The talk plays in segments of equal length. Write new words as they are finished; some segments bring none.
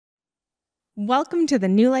Welcome to the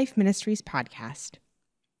New Life Ministries podcast.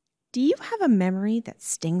 Do you have a memory that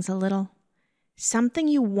stings a little? Something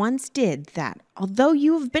you once did that, although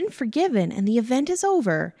you have been forgiven and the event is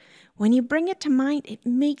over, when you bring it to mind, it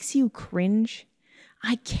makes you cringe?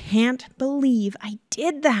 I can't believe I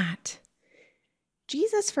did that.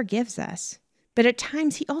 Jesus forgives us, but at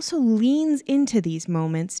times he also leans into these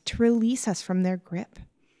moments to release us from their grip.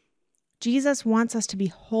 Jesus wants us to be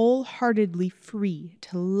wholeheartedly free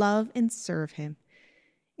to love and serve him.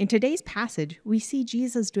 In today's passage, we see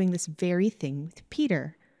Jesus doing this very thing with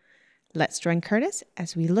Peter. Let's join Curtis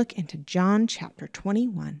as we look into John chapter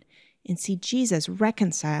 21 and see Jesus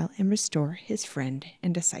reconcile and restore his friend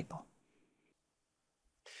and disciple.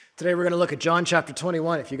 Today we're going to look at John chapter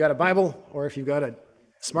 21. If you've got a Bible or if you've got a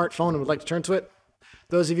smartphone and would like to turn to it,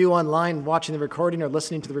 those of you online watching the recording or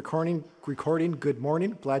listening to the recording, good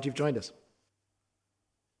morning. Glad you've joined us.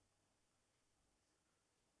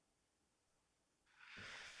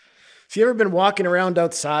 Have you ever been walking around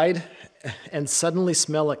outside and suddenly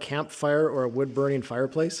smell a campfire or a wood-burning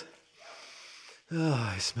fireplace?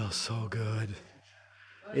 Oh, it smells so good.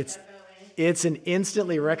 It's an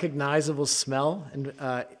instantly recognizable smell, and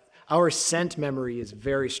our scent memory is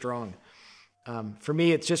very strong. For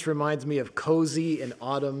me, it just reminds me of cozy and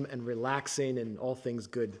autumn and relaxing and all things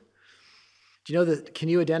good. Do you know that? Can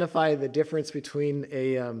you identify the difference between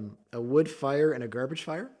a wood fire and a garbage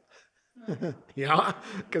fire? Yeah,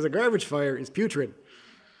 because a garbage fire is putrid.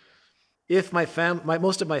 If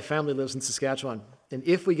most of my family lives in Saskatchewan, and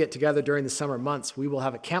if we get together during the summer months, we will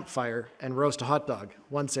have a campfire and roast a hot dog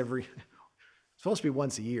it's supposed to be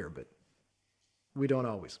once a year, but we don't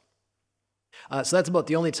always. So that's about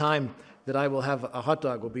the only time that I will have a hot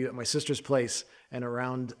dog will be at my sister's place and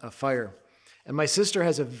around a fire. And my sister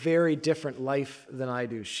has a very different life than I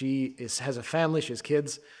do. She has a family, she has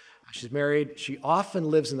kids, she's married. She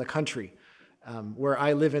often lives in the country where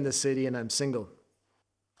I live in the city and I'm single.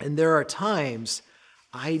 And there are times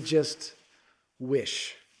I just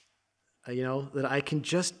wish, that I can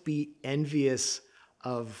just be envious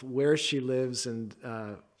of where she lives and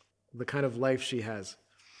the kind of life she has.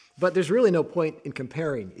 But there's really no point in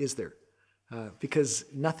comparing, is there? Because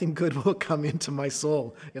nothing good will come into my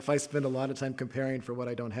soul if I spend a lot of time comparing for what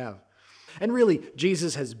I don't have. And really,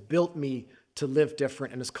 Jesus has built me to live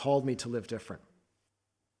different and has called me to live different.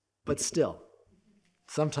 But still,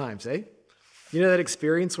 sometimes, You know that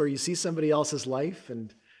experience where you see somebody else's life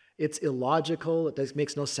and it's illogical, it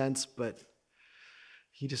makes no sense, but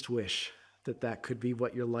you just wish that could be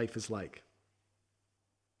what your life is like.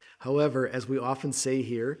 However, as we often say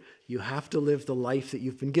here, you have to live the life that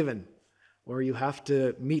you've been given, or you have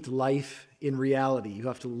to meet life in reality. You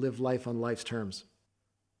have to live life on life's terms.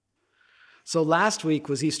 So last week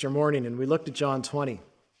was Easter morning, and we looked at John 20.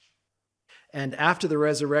 And after the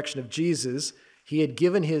resurrection of Jesus, he had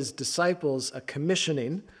given his disciples a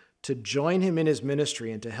commissioning to join him in his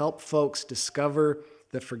ministry and to help folks discover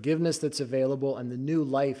the forgiveness that's available and the new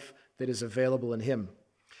life that is available in him.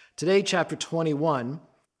 Today, chapter 21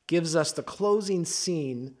 gives us the closing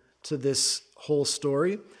scene to this whole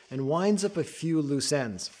story and winds up a few loose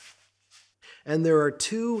ends. And there are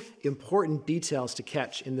two important details to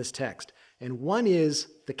catch in this text. And one is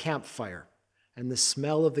the campfire and the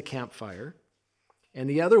smell of the campfire. And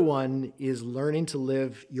the other one is learning to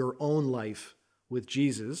live your own life with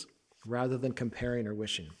Jesus rather than comparing or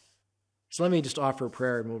wishing. So let me just offer a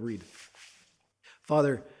prayer and we'll read.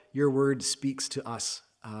 Father, your word speaks to us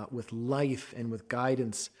with life and with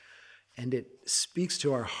guidance, and it speaks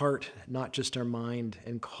to our heart, not just our mind,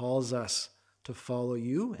 and calls us to follow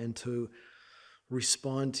you and to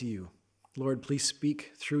respond to you. Lord, please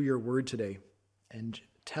speak through your word today and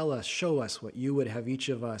show us what you would have each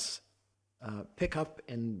of us pick up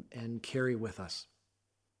and carry with us.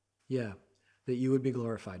 Yeah, that you would be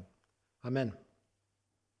glorified. Amen.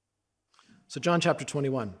 So John chapter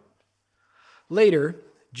 21. Later,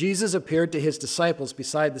 Jesus appeared to his disciples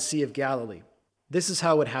beside the Sea of Galilee. This is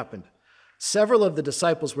how it happened. Several of the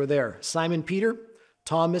disciples were there: Simon Peter,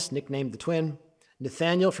 Thomas, nicknamed the twin,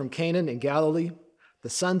 Nathanael from Canaan in Galilee, the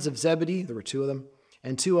sons of Zebedee, there were two of them,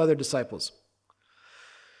 and two other disciples.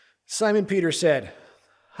 Simon Peter said,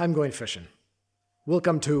 "I'm going fishing." "We'll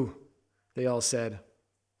come too," they all said.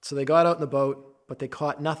 So they got out in the boat, but they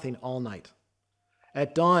caught nothing all night.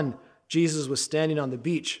 At dawn, Jesus was standing on the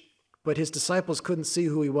beach, but his disciples couldn't see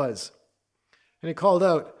who he was. And he called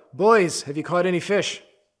out, "Boys, have you caught any fish?"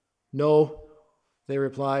 "No," they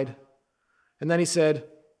replied. And then he said,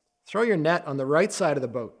 "Throw your net on the right side of the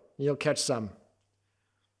boat, and you'll catch some."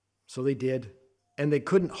 So they did, and they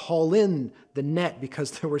couldn't haul in the net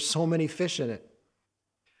because there were so many fish in it.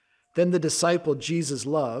 Then the disciple Jesus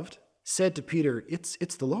loved said to Peter, It's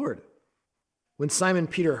the Lord. When Simon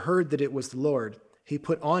Peter heard that it was the Lord, he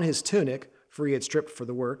put on his tunic, for he had stripped for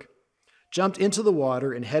the work, jumped into the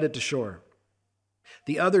water, and headed to shore.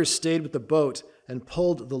 The others stayed with the boat and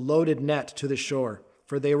pulled the loaded net to the shore,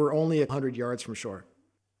 for they were only 100 yards from shore.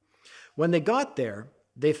 When they got there,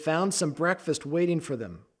 they found some breakfast waiting for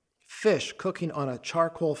them, fish cooking on a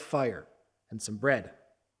charcoal fire, and some bread.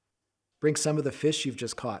 Bring some of the fish you've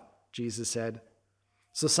just caught, Jesus said.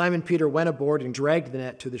 So Simon Peter went aboard and dragged the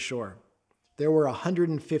net to the shore. There were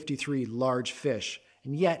 153 large fish,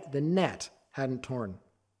 and yet the net hadn't torn.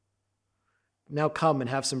 Now come and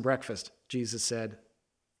have some breakfast, Jesus said.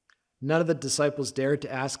 None of the disciples dared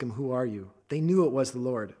to ask him, Who are you? They knew it was the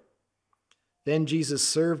Lord. Then Jesus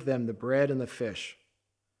served them the bread and the fish.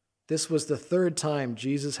 This was the third time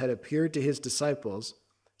Jesus had appeared to his disciples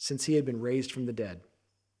since he had been raised from the dead.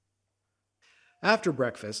 After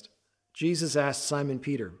breakfast, Jesus asked Simon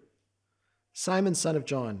Peter, Simon, son of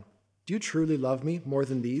John, do you truly love me more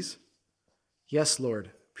than these? Yes,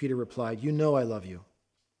 Lord, Peter replied, you know I love you.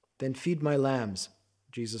 Then feed my lambs,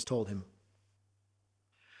 Jesus told him.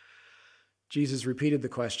 Jesus repeated the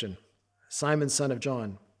question, Simon, son of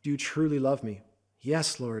John, do you truly love me?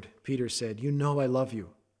 Yes, Lord, Peter said, you know I love you.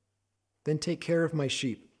 Then take care of my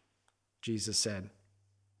sheep, Jesus said.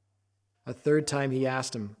 A third time he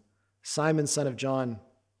asked him, Simon, son of John,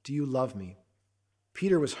 do you love me?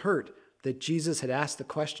 Peter was hurt that Jesus had asked the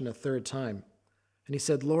question a third time. And he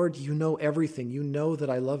said, Lord, you know everything. You know that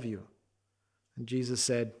I love you. And Jesus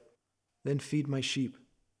said, then feed my sheep.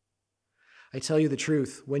 I tell you the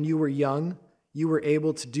truth, when you were young, you were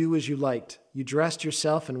able to do as you liked. You dressed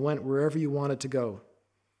yourself and went wherever you wanted to go.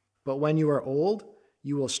 But when you are old,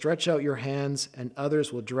 you will stretch out your hands and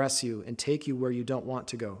others will dress you and take you where you don't want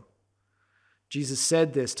to go. Jesus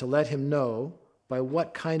said this to let him know by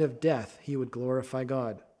what kind of death he would glorify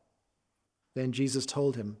God. Then Jesus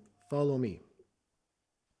told him, follow me.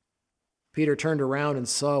 Peter turned around and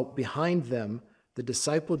saw behind them the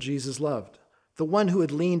disciple Jesus loved, the one who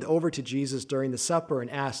had leaned over to Jesus during the supper and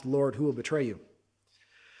asked, Lord, who will betray you?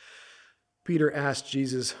 Peter asked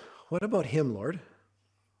Jesus, what about him, Lord?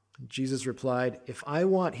 Jesus replied, if I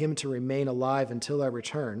want him to remain alive until I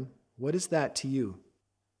return, what is that to you?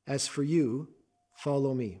 As for you,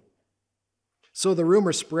 follow me. So the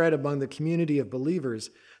rumor spread among the community of believers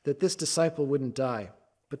that this disciple wouldn't die.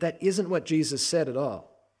 But that isn't what Jesus said at all.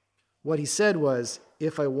 What he said was,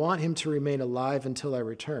 if I want him to remain alive until I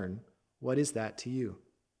return, what is that to you?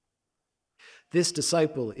 This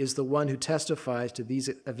disciple is the one who testifies to these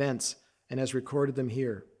events and has recorded them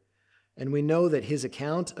here. And we know that his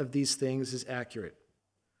account of these things is accurate.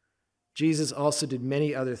 Jesus also did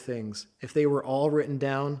many other things. If they were all written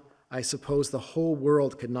down, I suppose the whole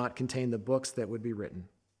world could not contain the books that would be written.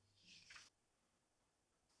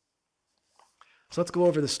 So let's go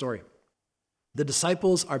over the story. The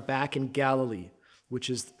disciples are back in Galilee, which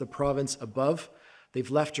is the province above.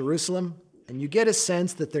 They've left Jerusalem, and you get a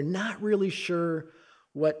sense that they're not really sure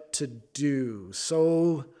what to do.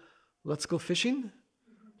 So let's go fishing?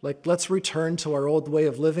 Let's return to our old way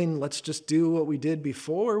of living. Let's just do what we did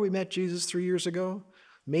before we met Jesus 3 years ago.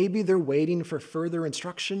 Maybe they're waiting for further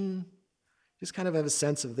instruction. Just kind of have a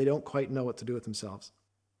sense of they don't quite know what to do with themselves.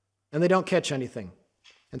 And they don't catch anything.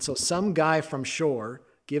 And so some guy from shore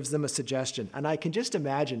gives them a suggestion. And I can just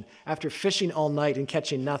imagine after fishing all night and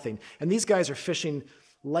catching nothing, and these guys are fishing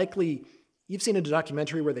likely, you've seen a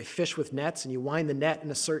documentary where they fish with nets and you wind the net in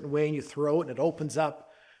a certain way and you throw it and it opens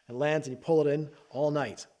up and lands and you pull it in all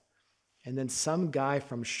night. And then some guy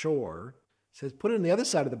from shore says, put it on the other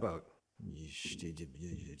side of the boat.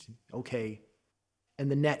 Okay.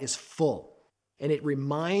 And the net is full. And it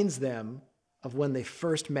reminds them of when they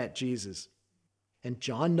first met Jesus. And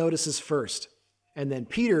John notices first. And then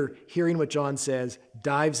Peter, hearing what John says,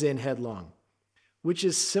 dives in headlong, which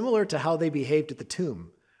is similar to how they behaved at the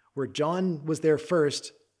tomb, where John was there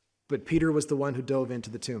first, but Peter was the one who dove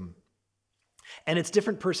into the tomb. And it's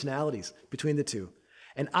different personalities between the two.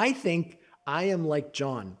 And I think I am like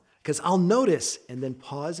John, because I'll notice and then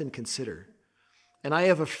pause and consider. And I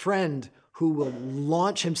have a friend who will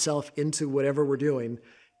launch himself into whatever we're doing,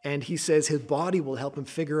 and he says his body will help him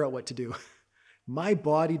figure out what to do. My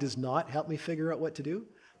body does not help me figure out what to do.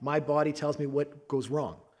 My body tells me what goes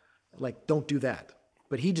wrong. Like, don't do that.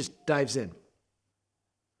 But he just dives in.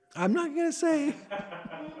 I'm not going to say.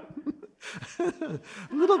 A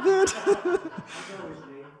little bit.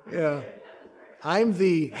 Yeah. I'm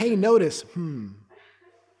the, hey, notice.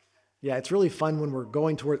 Yeah, it's really fun when we're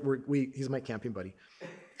going toward, he's my camping buddy.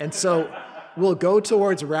 And so we'll go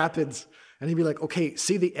towards rapids, and he'd be like, okay,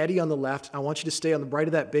 see the eddy on the left? I want you to stay on the right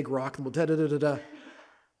of that big rock, and we'll da-da-da-da-da.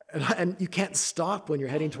 And you can't stop when you're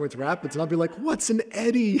heading towards rapids. And I'll be like, what's an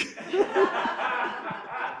eddy?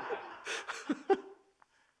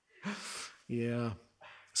 Yeah.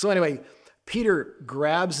 So anyway, Peter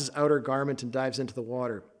grabs his outer garment and dives into the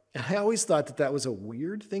water. And I always thought that that was a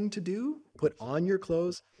weird thing to do, put on your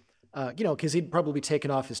clothes, because he'd probably be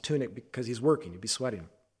taken off his tunic because he's working, he'd be sweating.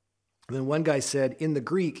 And then one guy said, in the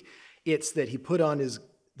Greek, it's that he put on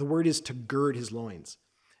the word is to gird his loins,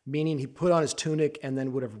 meaning he put on his tunic and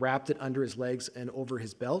then would have wrapped it under his legs and over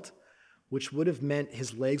his belt, which would have meant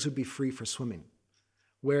his legs would be free for swimming.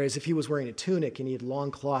 Whereas if he was wearing a tunic and he had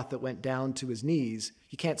long cloth that went down to his knees,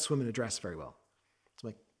 he can't swim in a dress very well. It's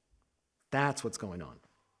like, that's what's going on.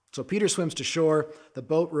 So Peter swims to shore, the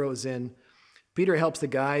boat rows in. Peter helps the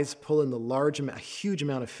guys pull in a huge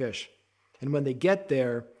amount of fish. And when they get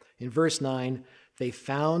there, in verse 9, they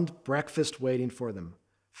found breakfast waiting for them.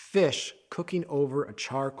 Fish cooking over a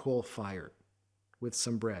charcoal fire with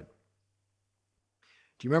some bread.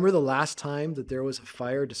 Do you remember the last time that there was a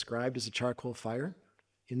fire described as a charcoal fire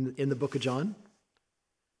in the book of John?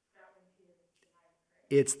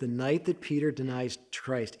 It's the night that Peter denies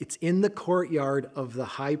Christ. It's in the courtyard of the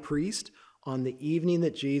high priest on the evening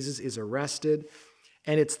that Jesus is arrested.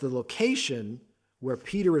 And it's the location where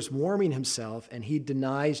Peter is warming himself and he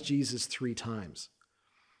denies Jesus 3 times.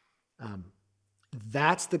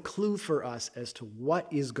 That's the clue for us as to what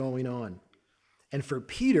is going on. And for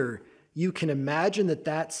Peter, you can imagine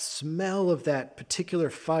that smell of that particular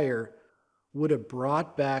fire would have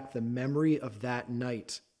brought back the memory of that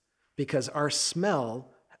night. Because our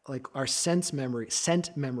smell, like our scent memory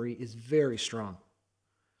is very strong.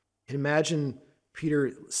 Imagine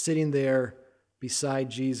Peter sitting there beside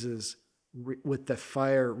Jesus with the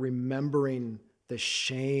fire, remembering the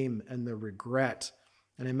shame and the regret.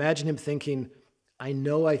 And imagine him thinking, I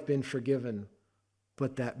know I've been forgiven,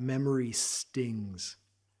 but that memory stings.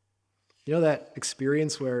 You know that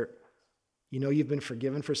experience where you know you've been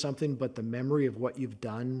forgiven for something, but the memory of what you've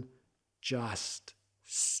done just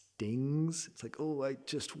stings? It's like, oh, I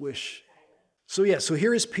just wish. So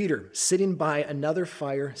here is Peter sitting by another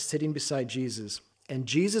fire, sitting beside Jesus. And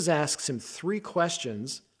Jesus asks him 3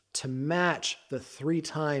 questions to match the 3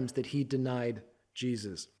 times that he denied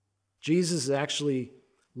Jesus. Jesus is actually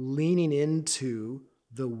leaning into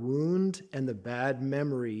the wound and the bad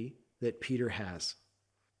memory that Peter has.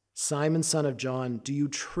 Simon, son of John, do you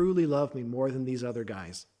truly love me more than these other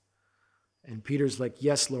guys? And Peter's like,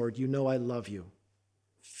 yes, Lord, you know I love you.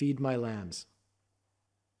 Feed my lambs.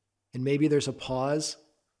 And maybe there's a pause,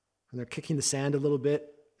 and they're kicking the sand a little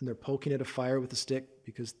bit, and they're poking at a fire with a stick,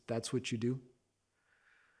 because that's what you do.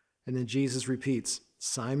 And then Jesus repeats,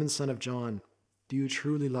 Simon, son of John, do you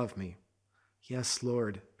truly love me? Yes,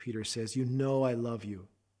 Lord, Peter says, you know I love you.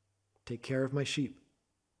 Take care of my sheep.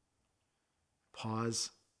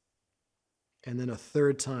 Pause. And then a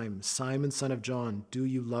 3rd time, Simon, son of John, do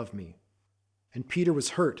you love me? And Peter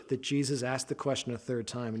was hurt that Jesus asked the question a 3rd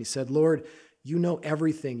time. And he said, Lord, you know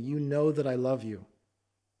everything. You know that I love you.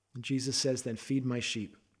 And Jesus says, then feed my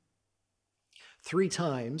sheep. 3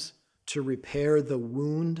 times to repair the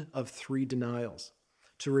wound of 3 denials,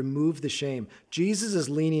 to remove the shame. Jesus is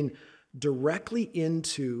leaning directly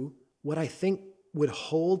into what I think would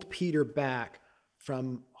hold Peter back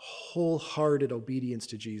from wholehearted obedience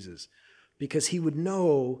to Jesus, because he would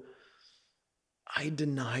know, I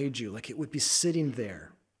denied you, like it would be sitting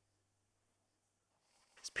there.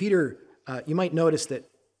 As Peter, you might notice that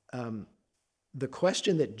the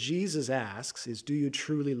question that Jesus asks is, do you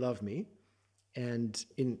truly love me? And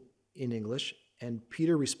in English, and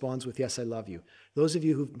Peter responds with, yes, I love you. Those of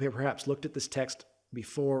you who've perhaps looked at this text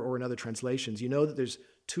before or in other translations, you know that there's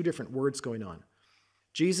 2 different words going on.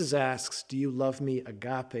 Jesus asks, do you love me?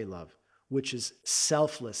 Agape love, which is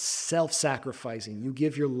selfless, self-sacrificing. You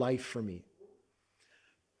give your life for me.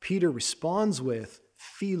 Peter responds with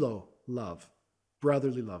philo love,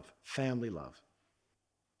 brotherly love, family love.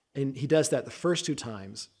 And he does that the first 2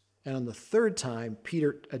 times. And on the 3rd time,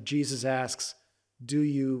 Jesus asks, do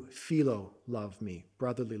you philo love me,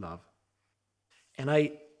 brotherly love? And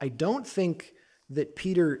I don't think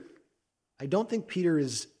Peter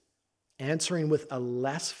is answering with a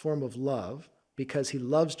less form of love because he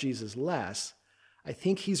loves Jesus less. I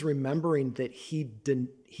think he's remembering that he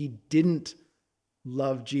didn't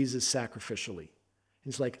love Jesus sacrificially.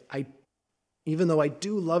 It's like, even though I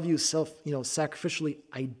do love you sacrificially,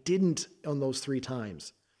 I didn't on those 3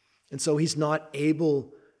 times. And so he's not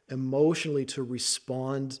able emotionally to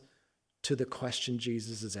respond to the question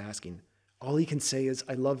Jesus is asking. All he can say is,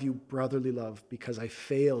 I love you, brotherly love, because I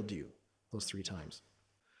failed you those 3 times.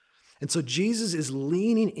 And so Jesus is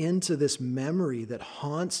leaning into this memory that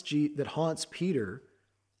haunts Peter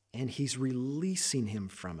and he's releasing him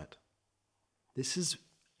from it. This is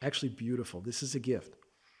actually beautiful. This is a gift.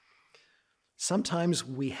 Sometimes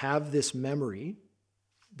we have this memory,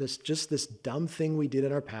 this dumb thing we did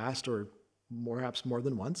in our past, or perhaps more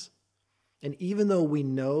than once. And even though we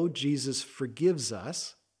know Jesus forgives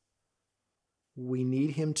us, we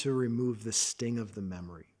need him to remove the sting of the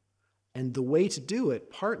memory. And the way to do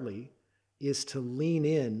it, partly, is to lean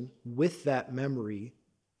in with that memory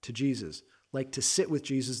to Jesus. Like to sit with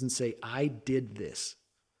Jesus and say, I did this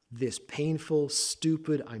painful,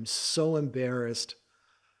 stupid, I'm so embarrassed.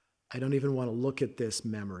 I don't even want to look at this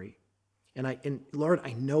memory. And Lord,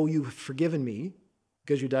 I know you have forgiven me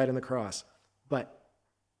because you died on the cross, but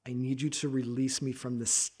I need you to release me from the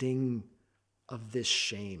sting of this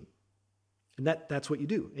shame. And that's what you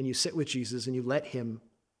do. And you sit with Jesus and you let him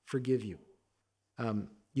forgive you.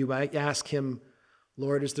 You might ask him,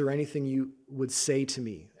 Lord, is there anything you would say to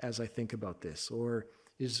me as I think about this? Or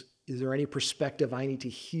is there any perspective I need to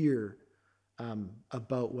hear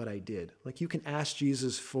about what I did? Like you can ask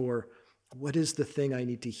Jesus for, what is the thing I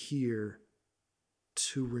need to hear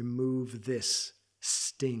to remove this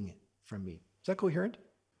sting from me? Is that coherent?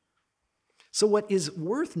 So what is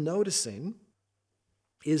worth noticing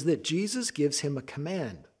is that Jesus gives him a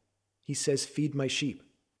command. He says, feed my sheep.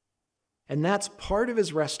 And that's part of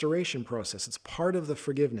his restoration process. It's part of the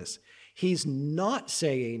forgiveness. He's not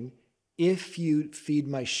saying, if you feed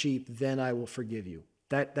my sheep, then I will forgive you.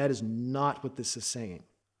 That is not what this is saying.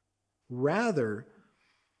 Rather,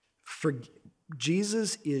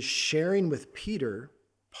 Jesus is sharing with Peter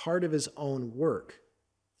part of his own work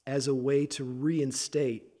as a way to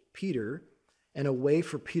reinstate Peter and a way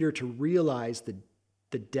for Peter to realize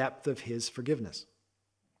the depth of his forgiveness.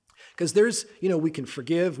 Because we can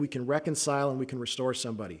forgive, we can reconcile, and we can restore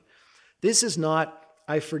somebody. This is not,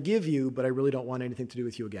 I forgive you, but I really don't want anything to do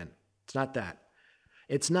with you again. It's not that.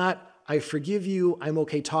 It's not, I forgive you, I'm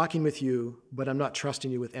okay talking with you, but I'm not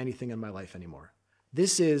trusting you with anything in my life anymore.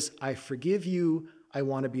 This is, I forgive you, I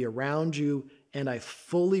want to be around you, and I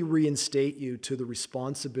fully reinstate you to the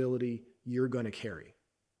responsibility you're going to carry.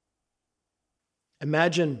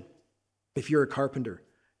 Imagine if you're a carpenter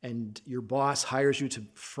and your boss hires you to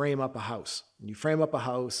frame up a house. And you frame up a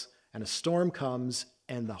house and a storm comes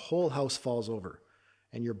and the whole house falls over.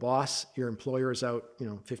 And your boss, your employer is out,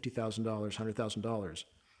 $50,000, $100,000.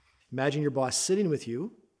 Imagine your boss sitting with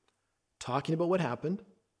you, talking about what happened,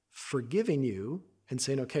 forgiving you, and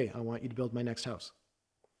saying, okay, I want you to build my next house.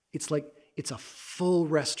 It's like, it's a full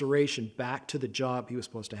restoration back to the job he was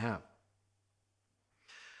supposed to have.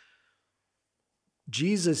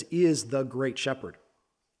 Jesus is the great shepherd.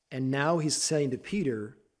 And now he's saying to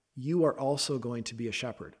Peter, you are also going to be a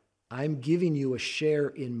shepherd. I'm giving you a share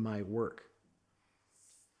in my work.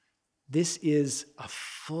 This is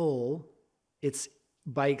it's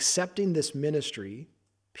by accepting this ministry,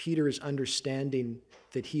 Peter is understanding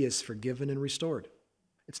that he is forgiven and restored.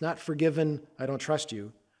 It's not forgiven, I don't trust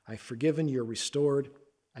you. I've forgiven, you're restored.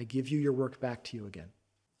 I give you your work back to you again.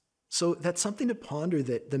 So that's something to ponder,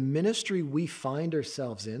 that the ministry we find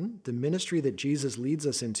ourselves in, the ministry that Jesus leads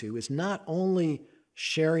us into, is not only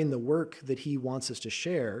sharing the work that he wants us to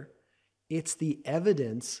share, it's the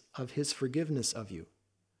evidence of his forgiveness of you.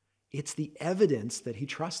 It's the evidence that he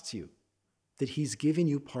trusts you, that he's giving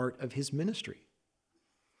you part of his ministry.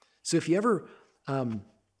 So if you ever,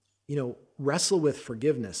 wrestle with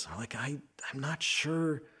forgiveness, like I'm not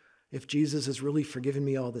sure if Jesus has really forgiven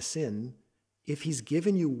me all the sin. If he's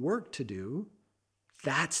given you work to do,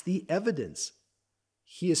 that's the evidence.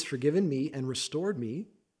 He has forgiven me and restored me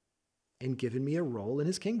and given me a role in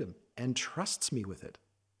his kingdom and trusts me with it.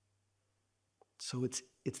 So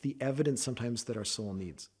it's the evidence sometimes that our soul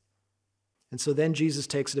needs. And so then Jesus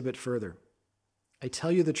takes it a bit further. I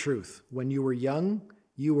tell you the truth, when you were young,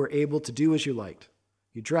 you were able to do as you liked.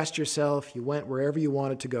 You dressed yourself, you went wherever you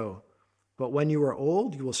wanted to go. But when you are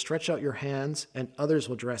old, you will stretch out your hands and others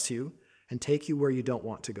will dress you and take you where you don't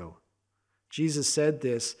want to go. Jesus said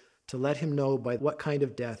this to let him know by what kind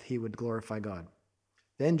of death he would glorify God.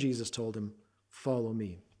 Then Jesus told him, follow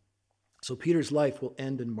me. So Peter's life will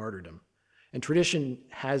end in martyrdom. And tradition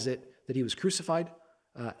has it that he was crucified,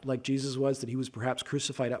 like Jesus was, that he was perhaps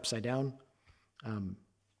crucified upside down.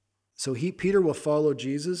 So Peter will follow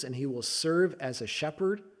Jesus and he will serve as a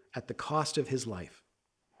shepherd at the cost of his life.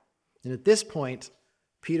 And at this point,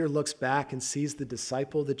 Peter looks back and sees the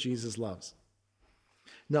disciple that Jesus loves.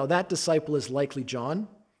 Now, that disciple is likely John,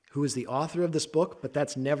 who is the author of this book, but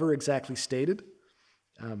that's never exactly stated.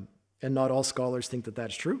 And not all scholars think that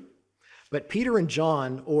that's true. But Peter and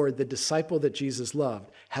John, or the disciple that Jesus loved,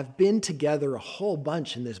 have been together a whole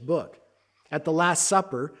bunch in this book. At the Last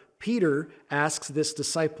Supper, Peter asks this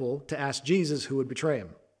disciple to ask Jesus who would betray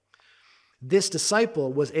him. This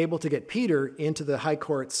disciple was able to get Peter into the high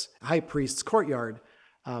priest's courtyard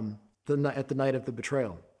at the night of the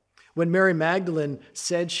betrayal. When Mary Magdalene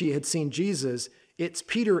said she had seen Jesus, it's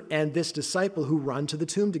Peter and this disciple who run to the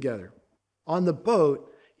tomb together. On the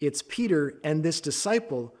boat, it's Peter and this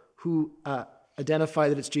disciple who identify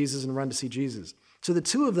that it's Jesus and run to see Jesus. So the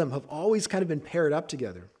two of them have always kind of been paired up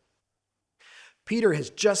together. Peter has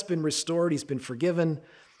just been restored. He's been forgiven.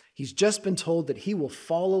 He's just been told that he will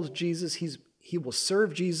follow Jesus. He will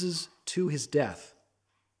serve Jesus to his death.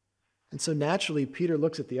 And so naturally, Peter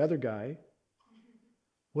looks at the other guy.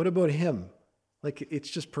 What about him? Like, it's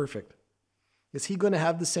just perfect. Is he going to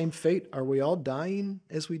have the same fate? Are we all dying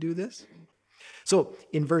as we do this? So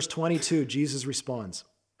in verse 22, Jesus responds,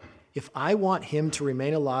 "If I want him to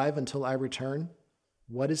remain alive until I return,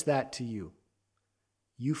 what is that to you?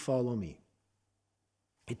 You follow me.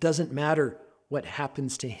 It doesn't matter what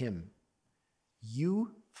happens to him.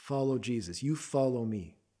 You follow Jesus. You follow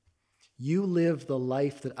me. You live the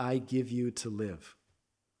life that I give you to live.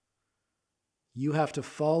 You have to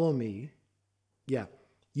follow me. Yeah,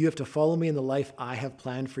 you have to follow me in the life I have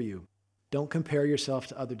planned for you. Don't compare yourself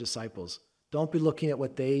to other disciples. Don't be looking at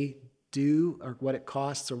what they do or what it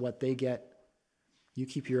costs or what they get. You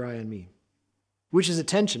keep your eye on me." Which is a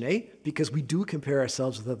tension, eh? Because we do compare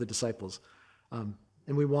ourselves with other disciples.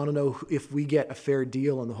 And we want to know if we get a fair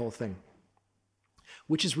deal on the whole thing.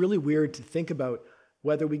 Which is really weird to think about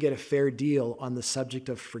whether we get a fair deal on the subject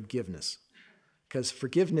of forgiveness. Because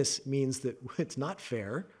forgiveness means that it's not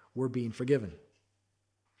fair, we're being forgiven.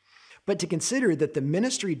 But to consider that the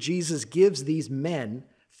ministry Jesus gives these men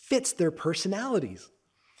fits their personalities.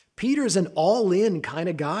 Peter's an all-in kind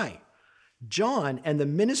of guy. John, and the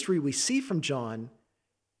ministry we see from John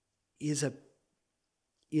is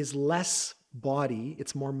less body,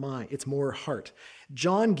 it's more mind, it's more heart.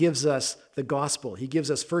 John gives us the gospel. He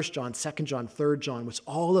gives us 1 John, 2 John, 3 John, which is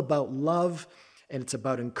all about love, and it's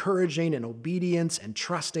about encouraging and obedience and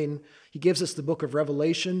trusting. He gives us the book of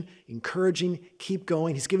Revelation, encouraging, keep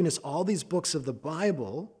going. He's given us all these books of the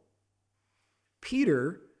Bible.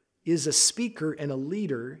 Peter is a speaker and a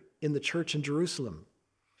leader in the church in Jerusalem.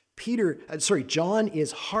 John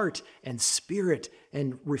is heart and spirit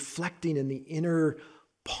and reflecting in the inner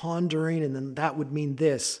pondering, and then that would mean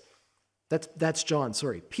this. That's John,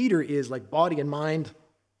 sorry. Peter is like body and mind.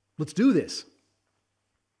 Let's do this.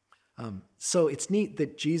 So it's neat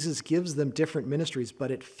that Jesus gives them different ministries,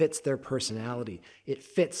 but it fits their personality. It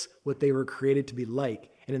fits what they were created to be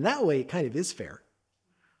like. And in that way, it kind of is fair.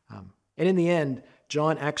 And in the end,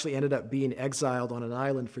 John actually ended up being exiled on an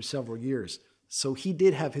island for several years. So he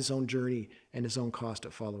did have his own journey and his own cost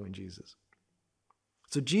of following Jesus.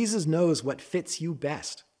 So Jesus knows what fits you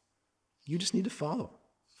best. You just need to follow.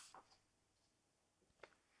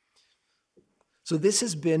 So this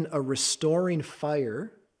has been a restoring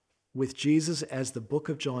fire with Jesus as the book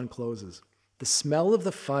of John closes. The smell of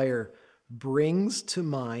the fire brings to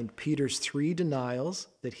mind Peter's 3 denials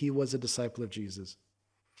that he was a disciple of Jesus.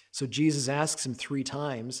 So Jesus asks him 3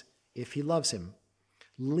 times if he loves him,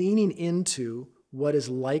 leaning into what is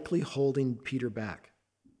likely holding Peter back.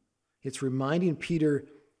 It's reminding Peter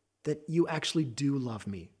that you actually do love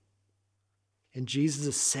me. And Jesus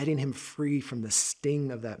is setting him free from the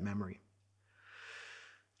sting of that memory.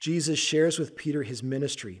 Jesus shares with Peter his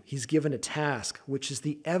ministry. He's given a task, which is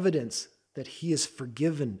the evidence that he is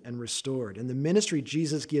forgiven and restored. And the ministry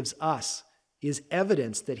Jesus gives us is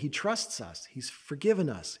evidence that he trusts us. He's forgiven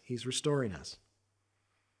us. He's restoring us.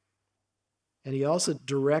 And he also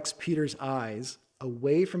directs Peter's eyes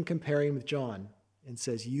away from comparing with John and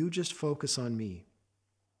says, you just focus on me.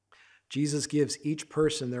 Jesus gives each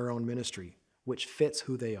person their own ministry, which fits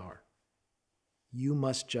who they are. You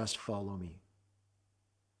must just follow me.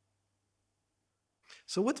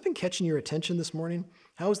 So what's been catching your attention this morning?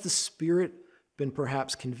 How has the Spirit been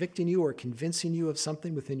perhaps convicting you or convincing you of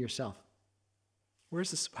something within yourself?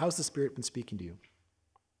 How's the Spirit been speaking to you?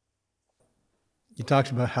 You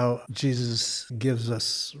talked about how Jesus gives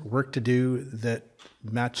us work to do that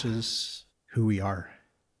matches who we are.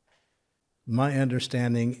 My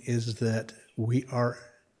understanding is that we are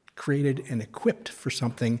created and equipped for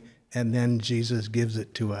something, and then Jesus gives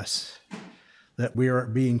it to us. That we are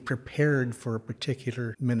being prepared for a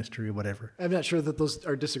particular ministry or whatever. I'm not sure that those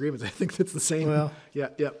are disagreements. I think that's the same. Well, yeah.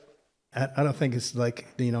 I don't think it's like,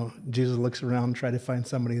 Jesus looks around and try to find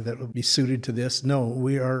somebody that will be suited to this. No,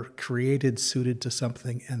 we are created, suited to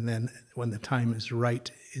something, and then when the time is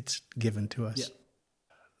right, it's given to us. Yeah.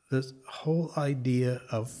 This whole idea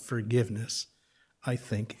of forgiveness, I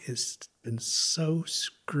think, has been so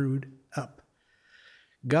screwed up.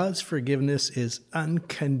 God's forgiveness is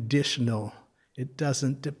unconditional. It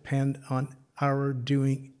doesn't depend on our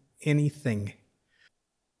doing anything.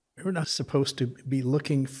 We're not supposed to be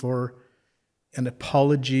looking for an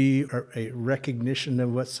apology or a recognition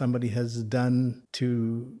of what somebody has done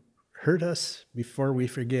to hurt us before we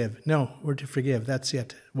forgive. No, we're to forgive. That's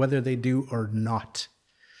it, whether they do or not.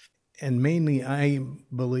 And mainly, I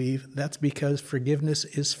believe that's because forgiveness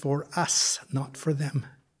is for us, not for them.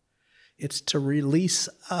 It's to release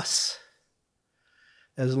us.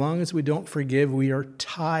 As long as we don't forgive, we are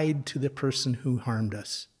tied to the person who harmed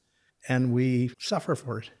us, and we suffer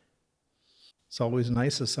for it. It's always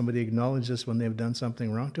nice if somebody acknowledges when they've done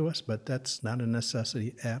something wrong to us, but that's not a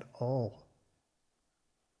necessity at all.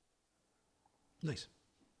 Nice.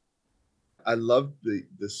 I love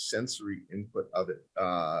the sensory input of it.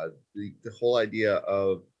 The whole idea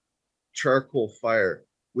of charcoal fire,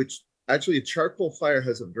 which actually a charcoal fire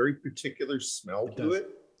has a very particular smell to it.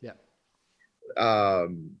 Yeah.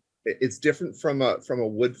 It's different from a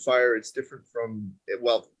wood fire. It's different from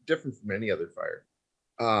any other fire.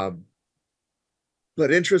 But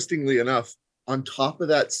interestingly enough, on top of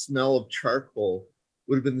that smell of charcoal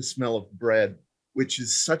would have been the smell of bread, which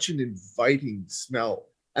is such an inviting smell.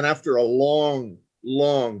 And after a long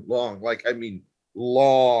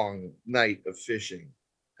night of fishing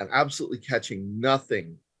and absolutely catching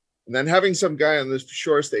nothing, and then having some guy on the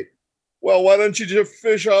shore say, well, why don't you just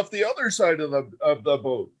fish off the other side of the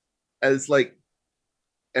boat? And it's like,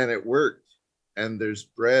 and it worked. And there's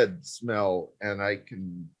bread smell, and I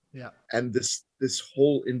can, and this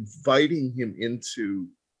whole inviting him into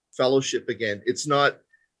fellowship again. It's not,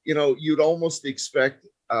 you'd almost expect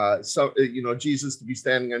Jesus to be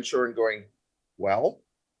standing on shore and going, well,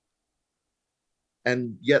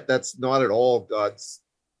 and yet that's not at all God's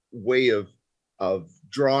way of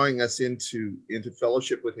drawing us into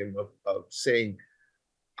fellowship with him, of saying,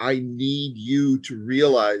 I need you to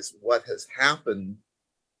realize what has happened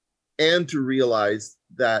and to realize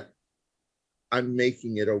that I'm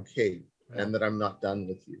making it okay and that I'm not done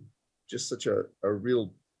with you. Just such a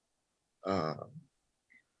real,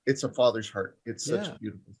 it's a father's heart. It's such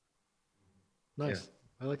beautiful. Nice.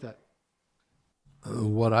 Yeah. I like that.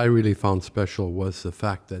 What I really found special was the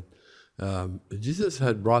fact that Jesus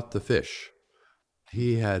had brought the fish.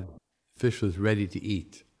 Fish was ready to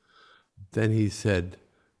eat. Then he said,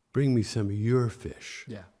 bring me some of your fish.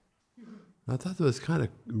 Yeah. I thought that was kind of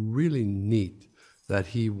really neat that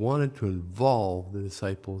he wanted to involve the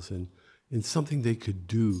disciples in something they could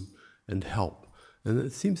do and help. And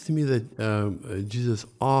it seems to me that Jesus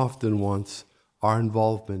often wants our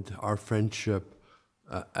involvement, our friendship.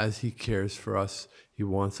 As he cares for us, he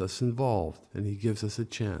wants us involved, and he gives us a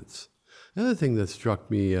chance. Another thing that struck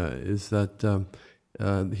me is that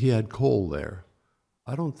he had coal there.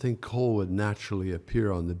 I don't think coal would naturally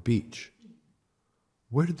appear on the beach.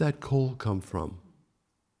 Where did that coal come from?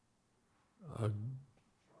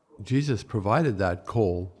 Jesus provided that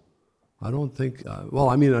coal. I don't think, I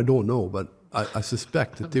don't know, but I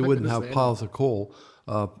suspect that they wouldn't have piles of coal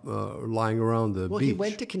lying around the beach. Well, he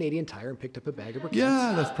went to Canadian Tire and picked up a bag of briquettes.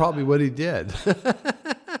 Yeah, that's probably what he did.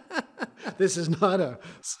 This is not a...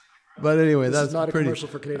 But anyway, that's not a commercial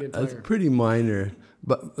for Canadian Tire. That's pretty minor.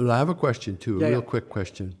 But I have a question too, a real quick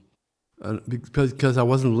question, because I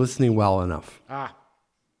wasn't listening well enough.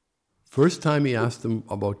 First time he asked him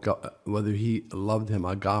about whether he loved him,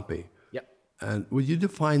 agape. Yep. And would you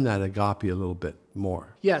define that agape a little bit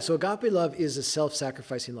more? Yeah. So agape love is a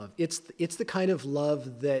self-sacrificing love. It's the kind of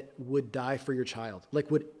love that would die for your child,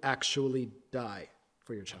 like would actually die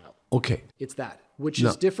for your child. Okay. It's that, which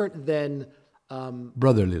is different than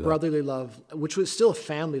brotherly love, which was still a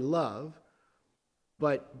family love,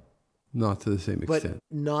 but not to the same extent.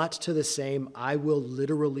 But not to the same, I will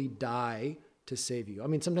literally die to save you. I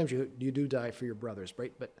mean, sometimes you do die for your brothers,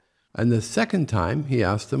 right? And the second time he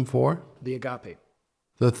asked him for? The agape.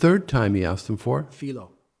 The third time he asked him for?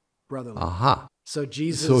 Philo, brotherly. Aha. So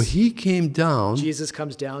he came down. Jesus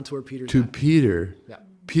comes down to where Peter's to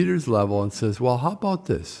at. Peter's level and says, well, how about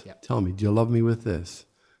this? Yeah. Tell me, do you love me with this?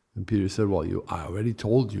 And Peter said, well, I already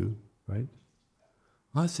told you, right?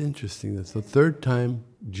 That's interesting. That's the third time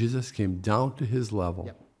Jesus came down to his level.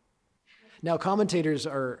 Yep. Now, commentators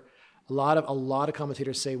are, a lot of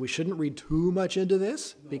commentators say we shouldn't read too much into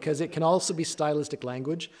this because it can also be stylistic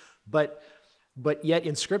language. But yet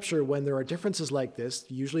in Scripture, when there are differences like this,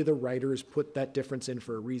 usually the writers put that difference in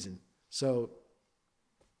for a reason. So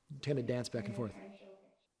kind of dance back and forth.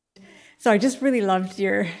 So I just really loved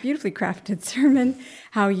your beautifully crafted sermon,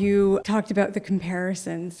 how you talked about the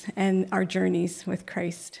comparisons and our journeys with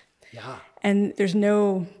Christ. Yeah. And there's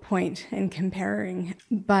no point in comparing.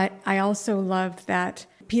 But I also loved that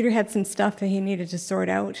Peter had some stuff that he needed to sort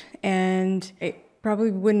out, and it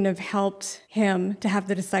probably wouldn't have helped him to have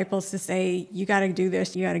the disciples to say, you got to do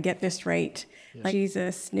this, you got to get this right. Yeah. Like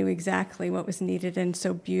Jesus knew exactly what was needed and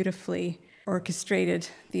so beautifully orchestrated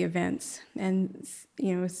the events. And,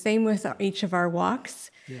 same with each of our walks.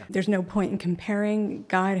 Yeah. There's no point in comparing.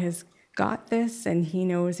 God has got this, and he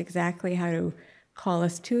knows exactly how to call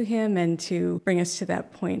us to him and to bring us to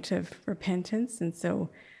that point of repentance. And so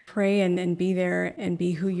pray and be there and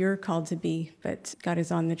be who you're called to be. But God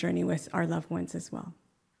is on the journey with our loved ones as well.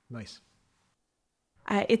 Nice.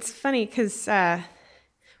 It's funny because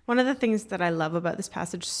one of the things that I love about this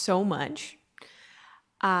passage so much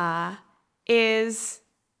is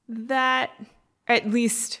that, at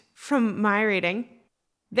least from my reading,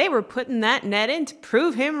 they were putting that net in to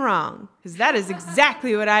prove him wrong, because that is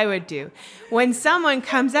exactly what I would do. When someone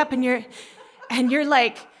comes up and you're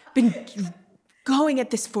like been going at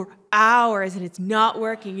this for hours and it's not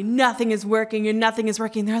working and nothing is working and nothing is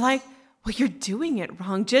working, they're like, well, you're doing it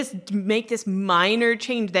wrong. Just make this minor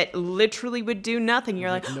change that literally would do nothing. You're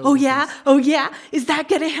like, oh yeah, is that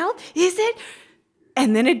gonna help? Is it?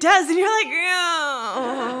 And then it does, and you're like,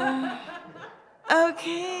 oh,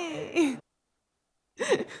 okay.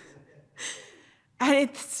 And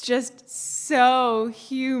it's just so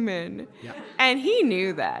human. Yeah. And he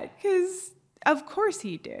knew that, because of course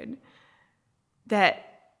he did. That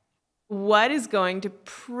what is going to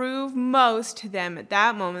prove most to them at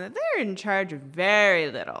that moment, that they're in charge of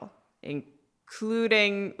very little,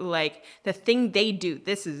 including like the thing they do.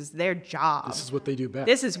 This is their job. This is what they do best.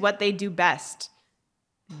 This is what they do best.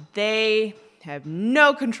 They have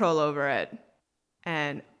no control over it,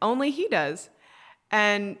 and only he does.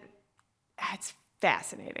 And it's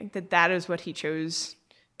fascinating that is what he chose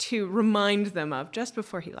to remind them of just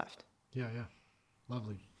before he left. Yeah.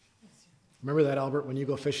 Lovely. Remember that, Albert, when you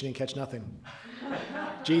go fishing and catch nothing.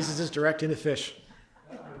 Jesus is directing the fish.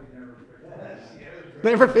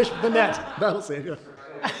 Never fish with the net. That'll save you.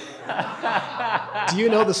 Do you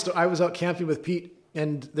know the story? I was out camping with Pete,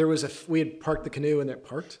 and we had parked the canoe, and it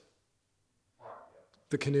parked?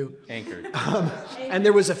 The canoe. Anchored. And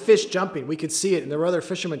there was a fish jumping. We could see it, and there were other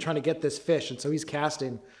fishermen trying to get this fish, and so he's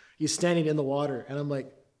casting. He's standing in the water, and I'm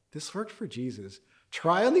like, this worked for Jesus.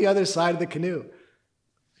 Try on the other side of the canoe.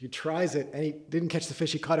 He tries it, and he didn't catch the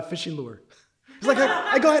fish. He caught a fishing lure. He's like,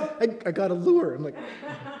 I got a lure. I'm like,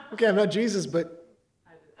 okay, I'm not Jesus, but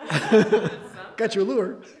got you a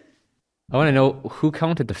lure. I want to know who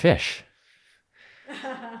counted the fish.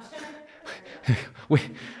 Wait,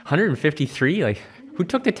 153? Like, who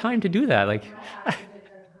took the time to do that? Like,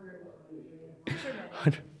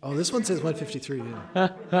 oh, this one says 153.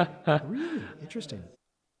 Yeah. Really interesting.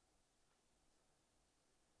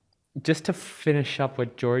 Just to finish up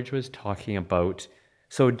what George was talking about,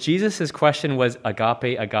 so Jesus' question was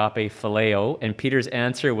agape, agape, phileo, and Peter's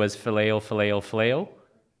answer was phileo, phileo, phileo.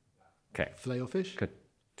 Okay. Phileo fish? Good.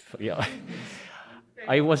 Yeah.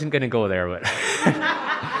 I wasn't going to go there, but...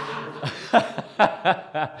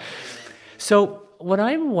 So what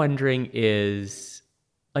I'm wondering is,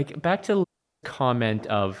 like, back to the comment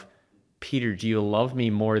of, Peter, do you love me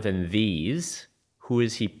more than these? Who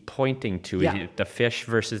is he pointing to? Yeah. Is it the fish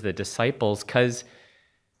versus the disciples? Because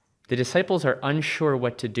the disciples are unsure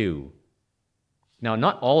what to do. Now,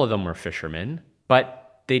 not all of them were fishermen,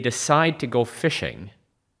 but they decide to go fishing.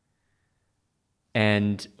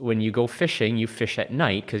 And when you go fishing, you fish at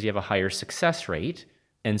night because you have a higher success rate.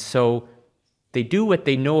 And so they do what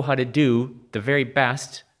they know how to do, the very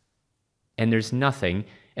best, and there's nothing.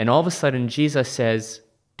 And all of a sudden, Jesus says,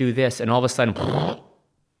 do this, and all of a sudden...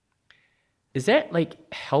 Is that like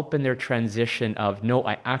help in their transition of, no,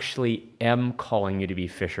 I actually am calling you to be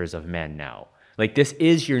fishers of men now. Like, this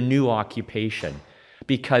is your new occupation,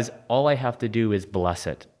 because all I have to do is bless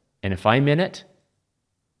it. And if I'm in it,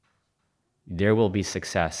 there will be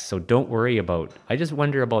success. So don't worry about, I just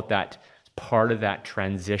wonder about that part of that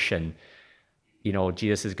transition. You know,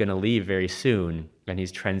 Jesus is going to leave very soon, and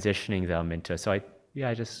he's transitioning them into, so I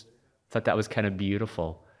just thought that was kind of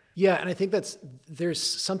beautiful. Yeah, and I think there's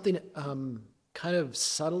something kind of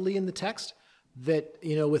subtly in the text that,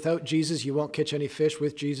 without Jesus, you won't catch any fish.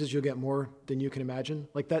 With Jesus, you'll get more than you can imagine.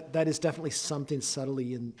 Like that is definitely something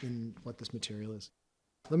subtly in what this material is.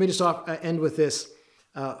 Let me just end with this.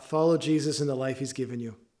 Follow Jesus in the life he's given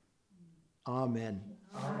you. Amen.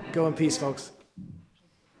 Go in peace, folks.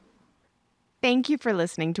 Thank you for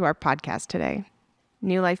listening to our podcast today.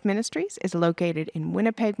 New Life Ministries is located in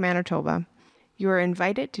Winnipeg, Manitoba. You are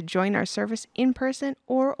invited to join our service in person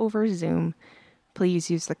or over Zoom. Please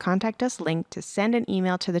use the Contact Us link to send an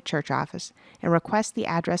email to the church office and request the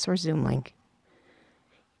address or Zoom link.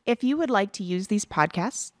 If you would like to use these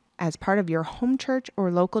podcasts as part of your home church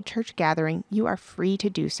or local church gathering, you are free to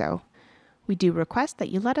do so. We do request that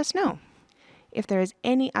you let us know. If there is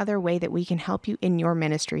any other way that we can help you in your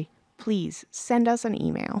ministry, please send us an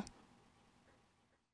email.